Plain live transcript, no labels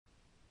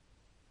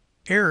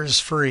Air is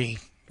free.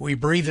 We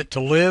breathe it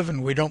to live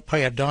and we don't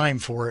pay a dime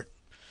for it.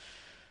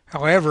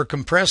 However,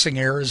 compressing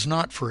air is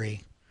not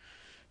free.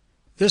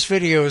 This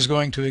video is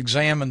going to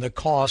examine the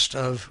cost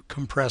of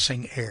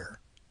compressing air.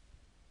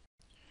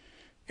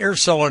 Air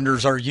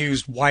cylinders are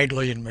used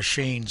widely in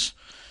machines,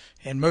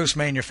 and most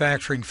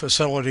manufacturing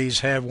facilities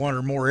have one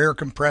or more air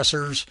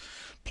compressors,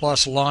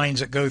 plus lines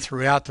that go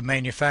throughout the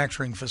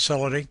manufacturing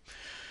facility.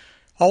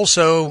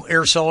 Also,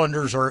 air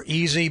cylinders are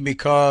easy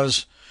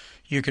because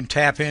you can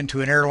tap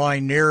into an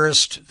airline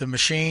nearest the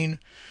machine.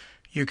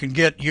 You can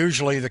get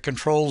usually the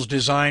controls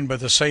designed by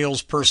the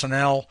sales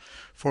personnel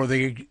for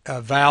the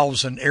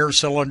valves and air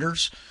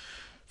cylinders.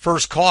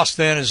 First cost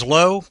then is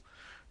low,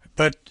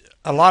 but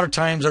a lot of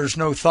times there's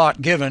no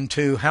thought given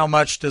to how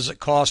much does it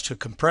cost to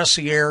compress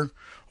the air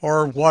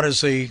or what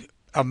is the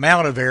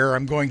amount of air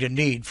I'm going to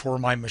need for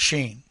my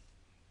machine.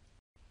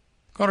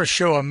 I'm going to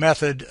show a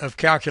method of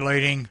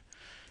calculating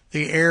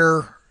the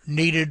air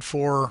needed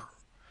for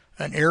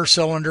an air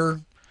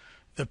cylinder,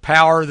 the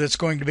power that's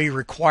going to be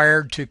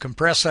required to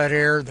compress that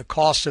air, the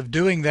cost of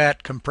doing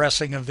that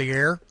compressing of the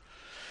air.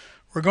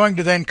 We're going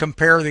to then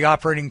compare the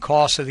operating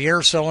cost of the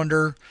air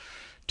cylinder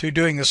to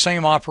doing the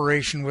same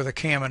operation with a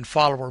cam and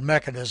follower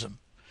mechanism.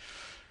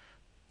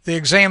 The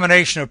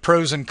examination of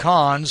pros and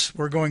cons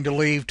we're going to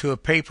leave to a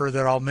paper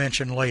that I'll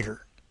mention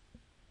later.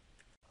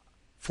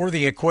 For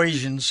the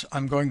equations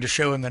I'm going to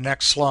show in the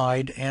next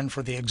slide and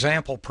for the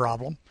example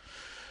problem,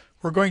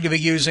 we're going to be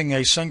using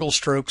a single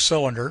stroke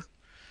cylinder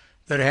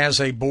that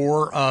has a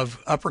bore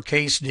of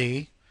uppercase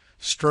D,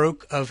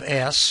 stroke of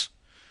S,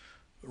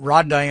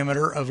 rod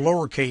diameter of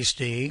lowercase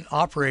d,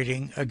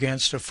 operating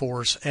against a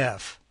force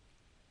F.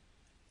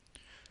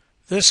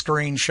 This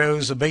screen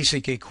shows the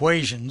basic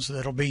equations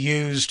that will be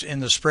used in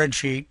the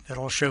spreadsheet that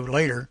I'll show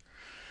later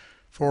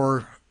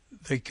for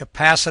the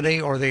capacity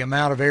or the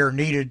amount of air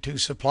needed to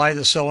supply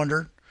the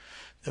cylinder,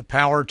 the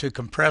power to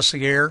compress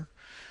the air,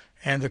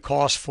 and the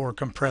cost for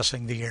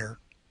compressing the air.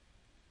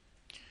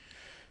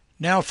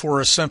 Now for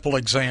a simple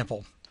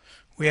example.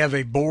 We have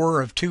a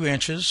bore of 2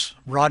 inches,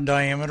 rod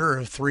diameter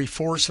of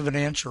 3/4 of an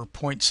inch or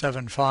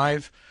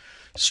 0.75,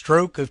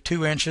 stroke of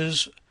 2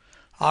 inches,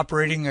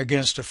 operating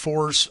against a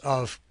force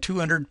of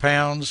 200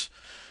 pounds,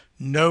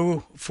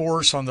 no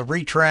force on the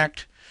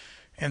retract,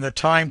 and the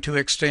time to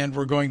extend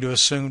we're going to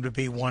assume to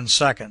be 1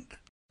 second.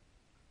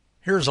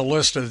 Here's a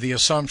list of the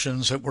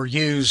assumptions that were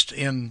used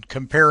in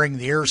comparing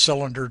the air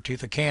cylinder to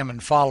the cam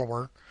and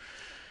follower,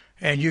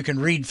 and you can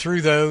read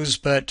through those,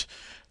 but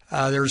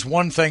there's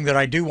one thing that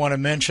I do want to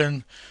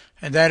mention,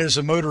 and that is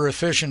the motor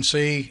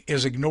efficiency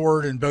is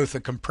ignored in both the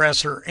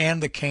compressor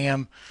and the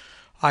cam.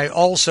 I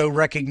also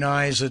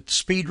recognize that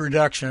speed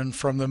reduction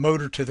from the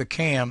motor to the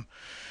cam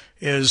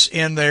is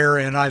in there,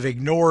 and I've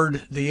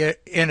ignored the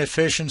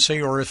inefficiency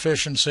or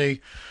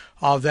efficiency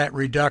of that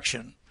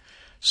reduction.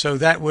 So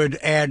that would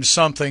add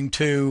something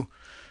to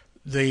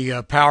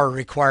the power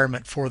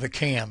requirement for the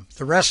cam.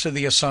 The rest of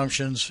the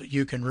assumptions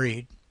you can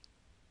read.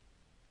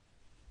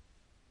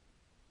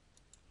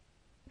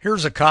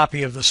 Here's a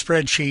copy of the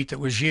spreadsheet that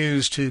was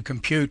used to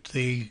compute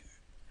the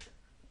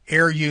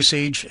air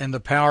usage and the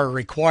power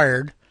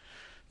required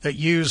that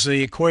use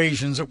the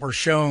equations that were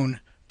shown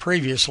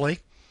previously.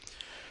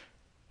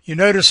 You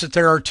notice that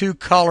there are 2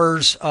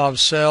 colors of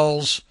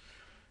cells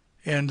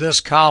in this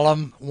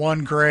column,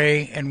 one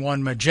gray and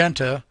one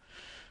magenta.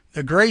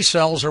 The gray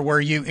cells are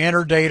where you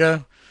enter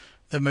data.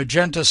 The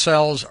magenta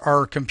cells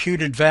are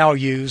computed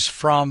values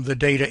from the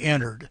data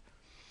entered.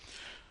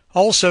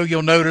 Also,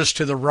 you'll notice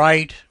to the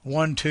right,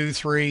 1, 2,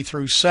 3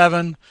 through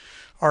 7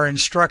 are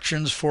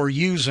instructions for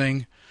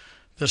using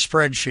the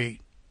spreadsheet.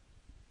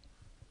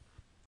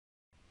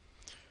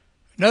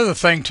 Another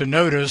thing to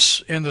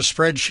notice in the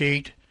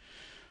spreadsheet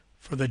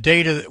for the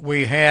data that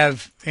we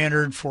have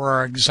entered for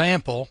our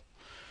example,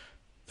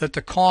 that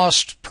the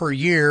cost per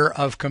year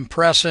of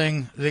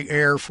compressing the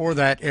air for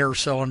that air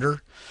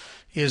cylinder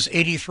is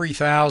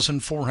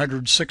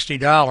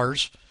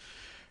 $83,460,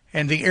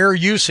 and the air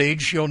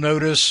usage, you'll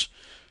notice,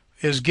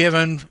 is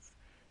given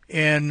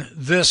in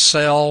this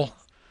cell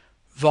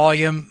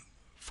volume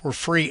for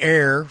free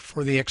air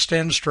for the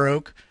extend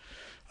stroke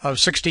of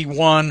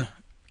 61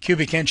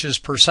 cubic inches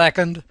per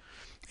second,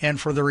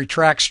 and for the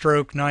retract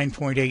stroke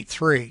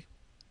 9.83.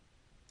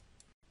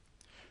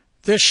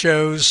 This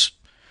shows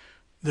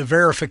the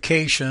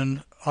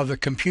verification of the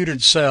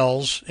computed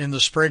cells in the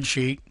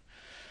spreadsheet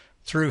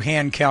through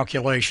hand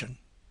calculation.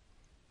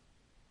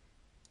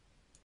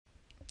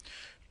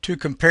 To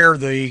compare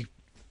the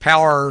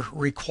power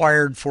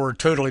required for a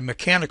totally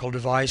mechanical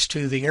device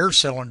to the air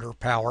cylinder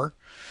power,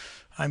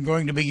 I'm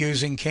going to be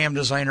using Cam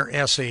Designer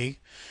SE.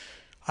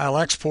 I'll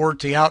export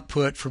the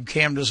output from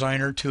Cam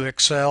Designer to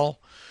Excel,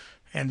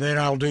 and then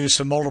I'll do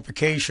some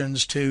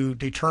multiplications to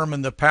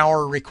determine the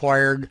power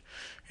required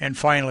and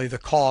finally the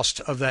cost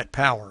of that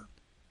power.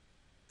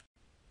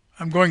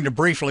 I'm going to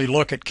briefly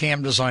look at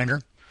Cam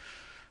Designer.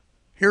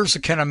 Here's the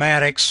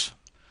kinematics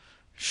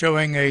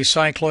showing a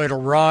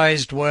cycloidal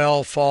rise,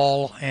 dwell,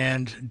 fall,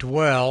 and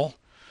dwell,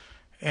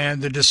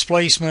 and the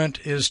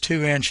displacement is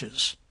 2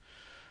 inches.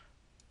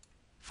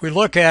 If we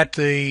look at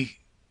the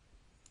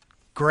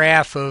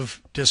graph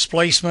of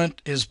displacement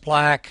is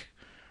black,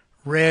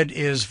 red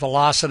is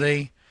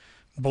velocity,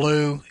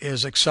 blue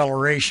is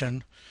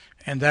acceleration,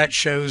 and that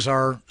shows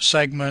our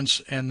segments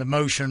and the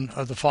motion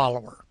of the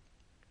follower.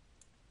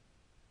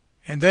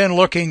 And then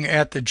looking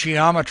at the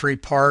geometry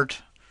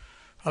part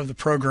of the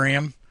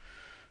program,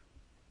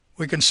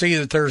 we can see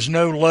that there's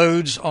no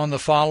loads on the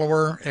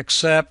follower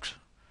except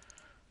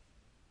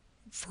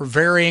for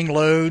varying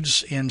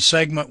loads in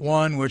segment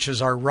 1, which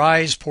is our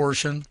rise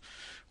portion.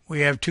 We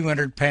have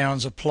 200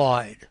 pounds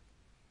applied.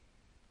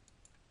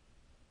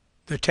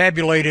 The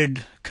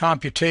tabulated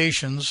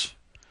computations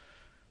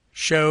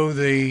show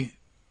the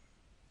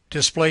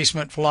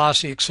displacement,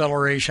 velocity,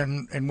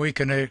 acceleration, and we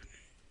can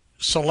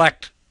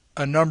select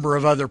a number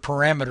of other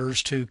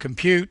parameters to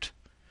compute.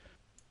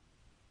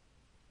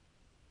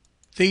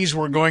 These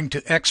we're going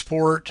to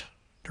export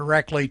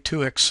directly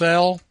to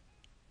Excel,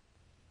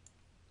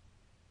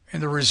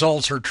 and the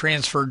results are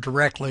transferred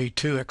directly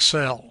to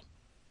Excel.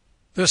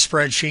 This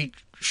spreadsheet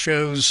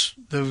shows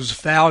those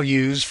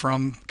values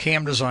from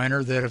CAM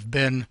Designer that have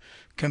been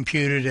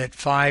computed at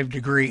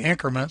 5-degree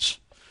increments,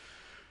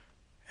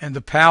 and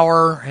the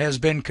power has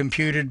been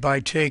computed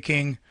by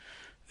taking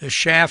the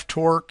shaft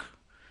torque,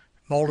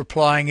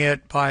 multiplying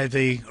it by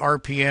the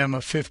RPM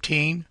of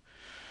 15,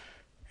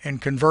 and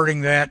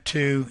converting that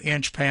to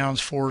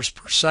inch-pounds force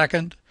per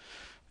second.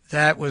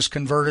 That was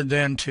converted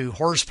then to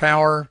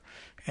horsepower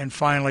and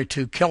finally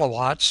to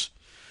kilowatts,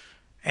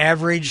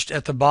 averaged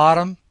at the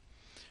bottom,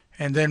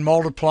 and then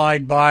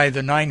multiplied by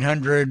the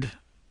 900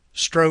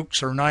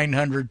 strokes or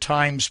 900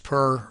 times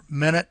per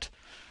minute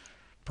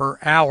per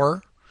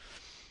hour,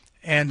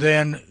 and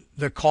then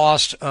the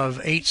cost of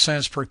 8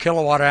 cents per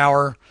kilowatt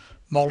hour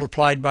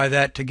multiplied by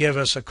that to give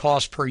us a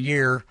cost per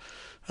year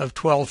of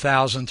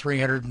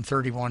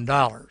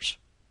 $12,331.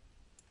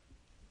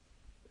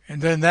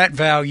 And then that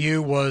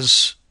value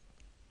was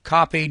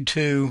copied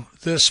to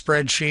this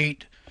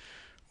spreadsheet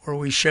where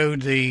we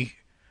showed the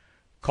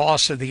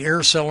cost of the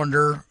air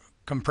cylinder,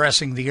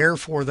 compressing the air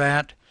for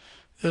that.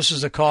 This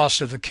is the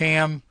cost of the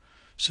cam.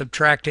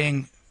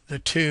 Subtracting the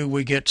two,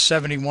 we get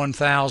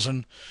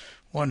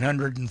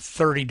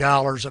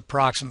 $71,130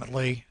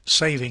 approximately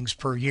savings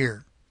per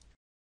year.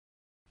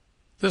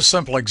 This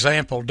simple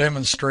example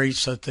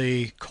demonstrates that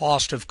the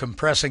cost of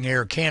compressing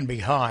air can be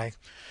high,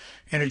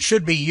 and it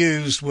should be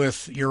used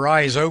with your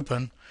eyes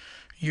open.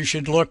 You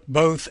should look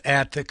both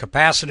at the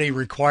capacity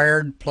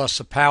required plus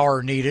the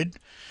power needed.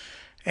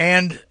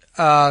 And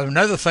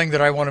another thing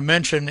that I want to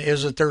mention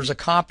is that there's a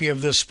copy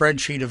of this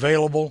spreadsheet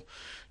available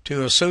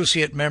to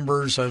associate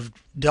members of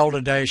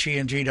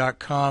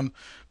delta-eng.com,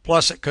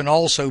 plus it can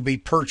also be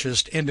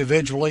purchased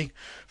individually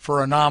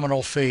for a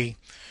nominal fee.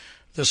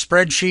 The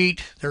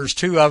spreadsheet, there's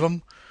two of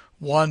them,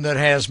 one that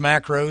has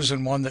macros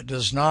and one that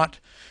does not,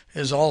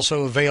 is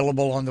also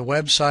available on the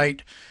website,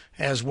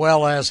 as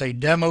well as a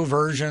demo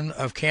version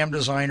of CAM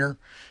Designer,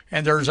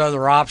 and there's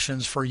other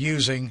options for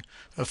using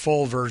a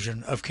full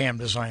version of CAM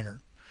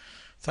Designer.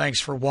 Thanks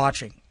for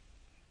watching.